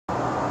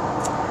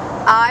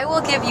I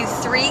will give you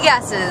 3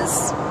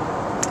 guesses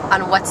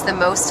on what's the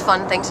most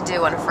fun thing to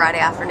do on a Friday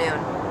afternoon.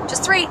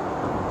 Just 3.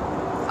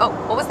 Oh,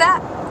 what was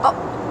that?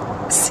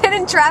 Oh, sit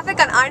in traffic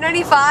on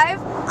I-95?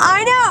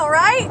 I know,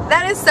 right?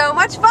 That is so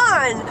much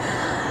fun.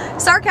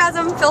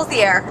 Sarcasm fills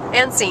the air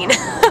and scene.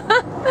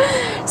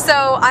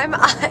 So I'm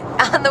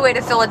on the way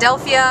to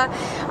Philadelphia,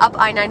 up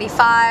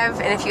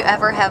I-95, and if you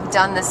ever have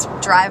done this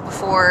drive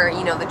before,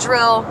 you know the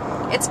drill.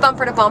 It's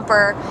bumper to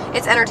bumper.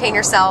 It's entertain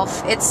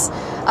yourself. It's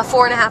a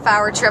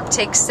 4.5-hour trip,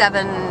 takes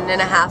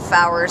 7.5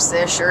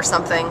 hours-ish or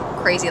something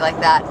crazy like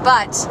that.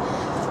 But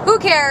who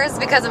cares,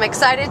 because I'm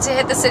excited to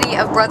hit the city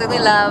of brotherly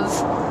love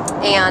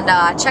and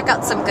check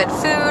out some good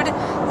food.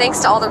 Thanks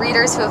to all the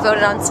readers who have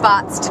voted on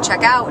spots to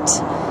check out.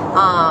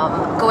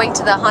 Going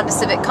to the Honda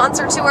Civic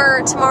concert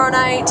tour tomorrow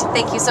night.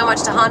 Thank you so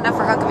much to Honda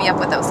for hooking me up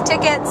with those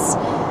tickets.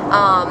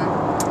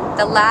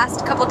 The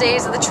last couple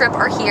days of the trip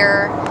are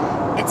here.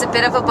 It's a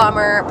bit of a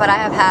bummer, but I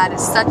have had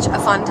such a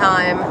fun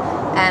time,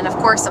 and of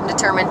course I'm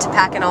determined to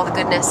pack in all the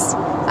goodness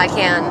I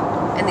can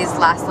in these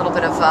last little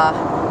bit of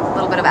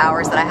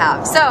hours that I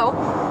have. So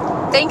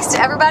thanks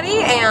to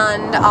everybody,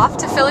 and off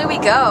to Philly we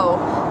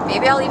go.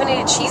 Maybe I'll even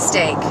eat a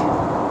cheesesteak.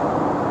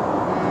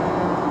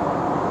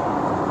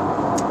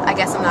 I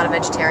guess I'm not a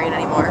vegetarian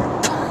anymore.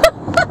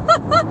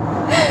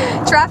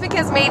 Traffic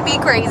has made me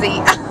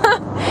crazy.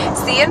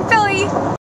 See you in Philly.